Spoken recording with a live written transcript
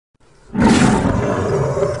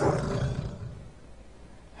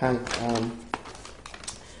Hi.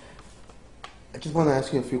 I just want to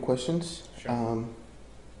ask you a few questions. Sure.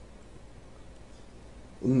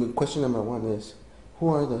 Question number one is, who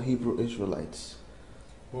are the Hebrew Israelites?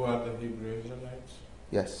 Who are the Hebrew Israelites?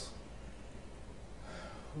 Yes.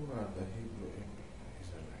 Who are the Hebrew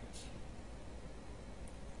Israelites?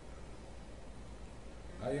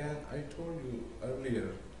 I told you earlier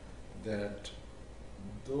that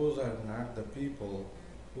those are not the people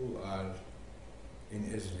who are in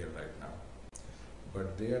Israel right now,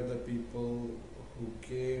 but they are the people who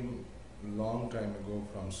came long time ago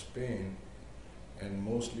from Spain, and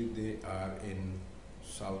mostly they are in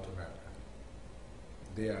South America.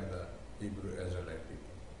 They are the Hebrew Israelite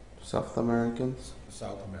people. South Americans?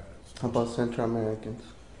 South Americans. How about Central Americans?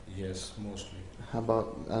 Yes, mostly. How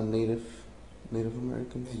about Native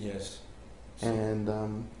Americans? Yes. And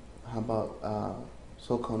how about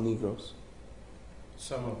so-called Negroes?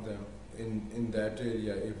 Some of them in that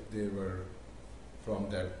area, if they were from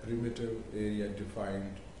that primitive area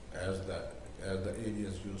defined as the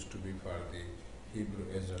areas used to be for the Hebrew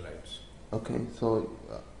Israelites. Okay, so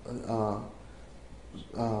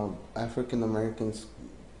African Americans,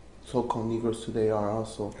 so-called Negroes today are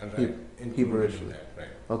also Right, Hebrew included in Israelites. that,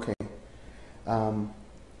 right. Okay.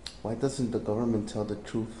 Why doesn't the government tell the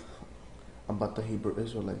truth about the Hebrew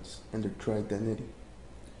Israelites and their true identity?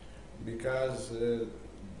 Because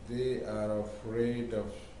they are afraid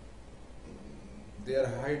of, they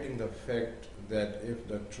are hiding the fact that if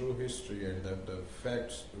the true history and that the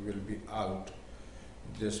facts will be out,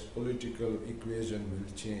 this political equation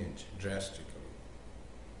will change drastically.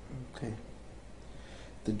 Okay.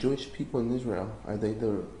 The Jewish people in Israel, are they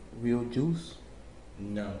the real Jews?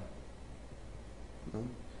 No. No?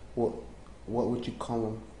 What would you call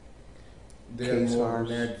them? They are more Khazars?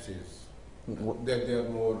 Nazis. What, They are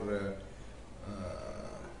more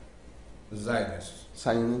Zionists.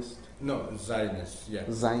 Zionists? No, Zionists, yeah.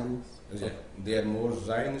 Zionists? Yeah. They are more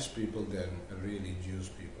Zionist people than really Jewish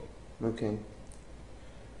people. Okay.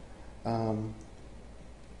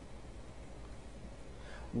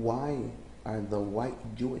 Why are the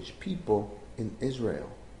white Jewish people in Israel?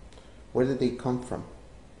 Where did they come from?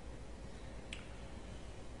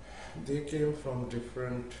 They came from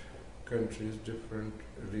different countries, different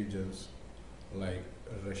regions, like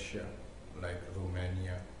Russia, like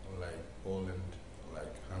Romania, like Poland,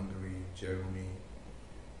 like Hungary, Germany,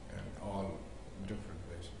 and all different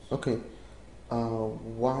places. Okay.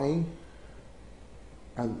 Why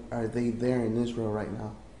are they there in Israel right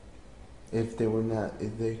now? If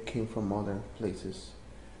they came from other places.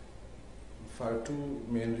 For two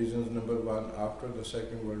main reasons. Number one, after the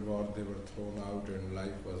Second World War, they were thrown out and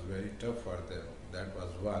life was very tough for them. That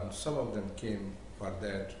was one. Some of them came for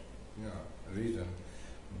that reason,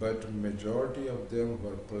 but majority of them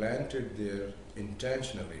were planted there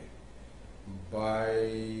intentionally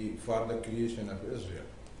for the creation of Israel.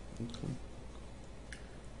 Okay.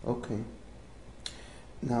 Okay.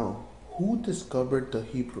 Now, who discovered the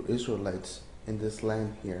Hebrew Israelites in this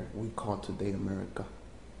land here we call today America?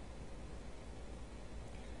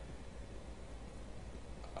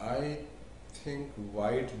 I think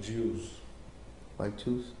white Jews. White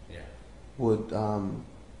Jews? Yeah. Would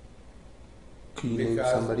could you name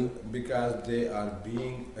somebody? Because they are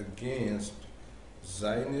being against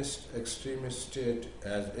Zionist extremist state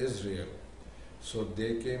as Israel. So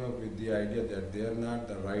they came up with the idea that they are not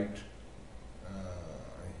the right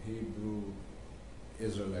Hebrew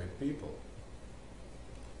Israelite people.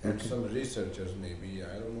 And Okay. some researchers maybe,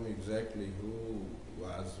 I don't know exactly who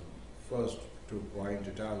was first to point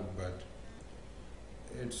it out, but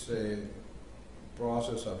it's a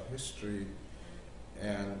process of history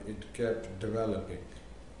and it kept developing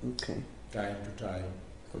Okay. time to time,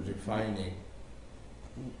 refining.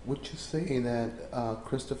 Would you say that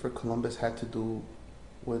Christopher Columbus had to do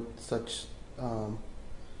with such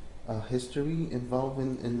history involved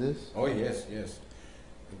in this? Oh yes, yes.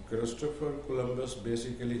 Christopher Columbus,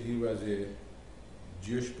 basically he was a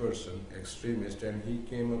Jewish person, extremist, and he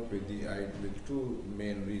came up with with two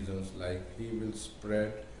main reasons, like he will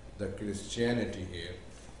spread the Christianity here,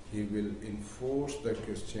 he will enforce the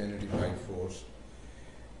Christianity by force,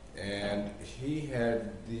 and he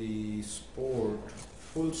had the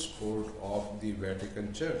full support of the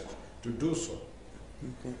Vatican Church to do so.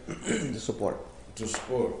 Okay. The support. To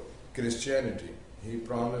support Christianity. He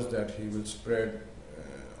promised that he will spread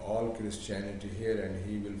all Christianity here and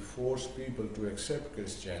he will force people to accept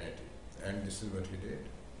Christianity. And this is what he did.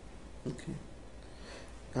 Okay.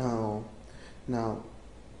 Now,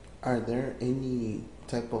 are there any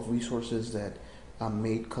type of resources that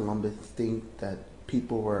made Columbus think that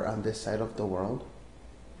people were on this side of the world?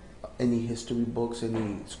 Any history books,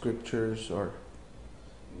 any scriptures, or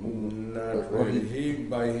Not or really. He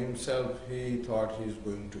by himself he thought he's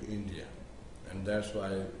going to India, and that's why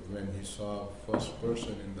when he saw first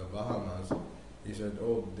person in the Bahamas, he said,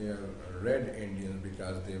 "Oh, they are red Indians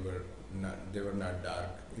because they were not dark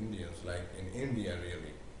Indians like in India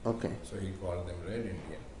really." okay, So he called them red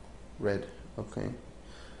Indian. red. Okay.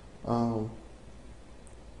 Um,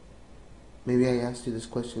 maybe I asked you this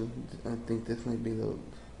question. I think this might be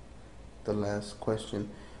the last question.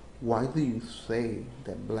 Why do you say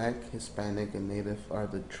that black, Hispanic, and Native are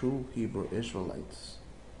the true Hebrew Israelites?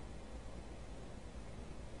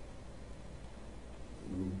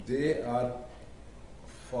 They are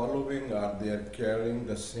following or they are carrying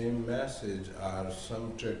the same message or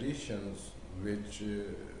some traditions which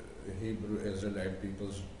Hebrew Israelite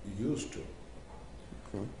peoples used to.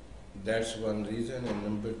 Okay. That's one reason, and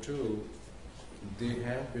number two, they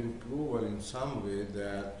have been proven in some way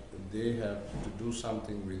that they have to do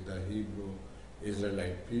something with the Hebrew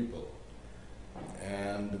Israelite people.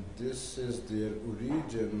 And this is their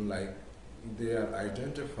origin, like they are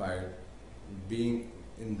identified being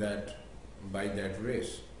in that by that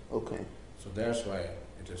race. Okay. So that's why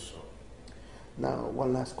it is so. Now,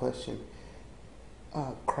 one last question.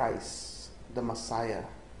 Christ, the Messiah.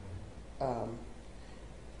 Um,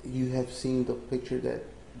 you have seen the picture that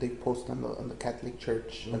they post on the Catholic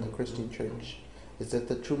Church and the Christian Church. Is that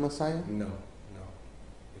the true Messiah? No, no,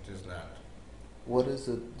 it is not. What is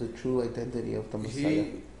the true identity of the Messiah?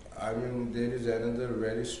 There is another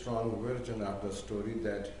very strong version of the story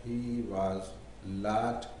that he was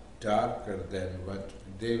lot darker than what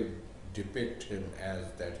they depict him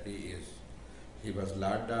as that he is. He was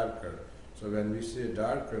lot darker. So when we say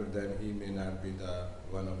darker, then he may not be the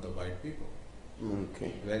one of the white people.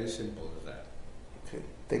 Okay. Very simple as that. Okay.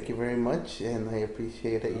 Thank you very much, and I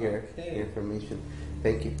appreciate your Okay. information.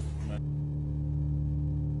 Thank you.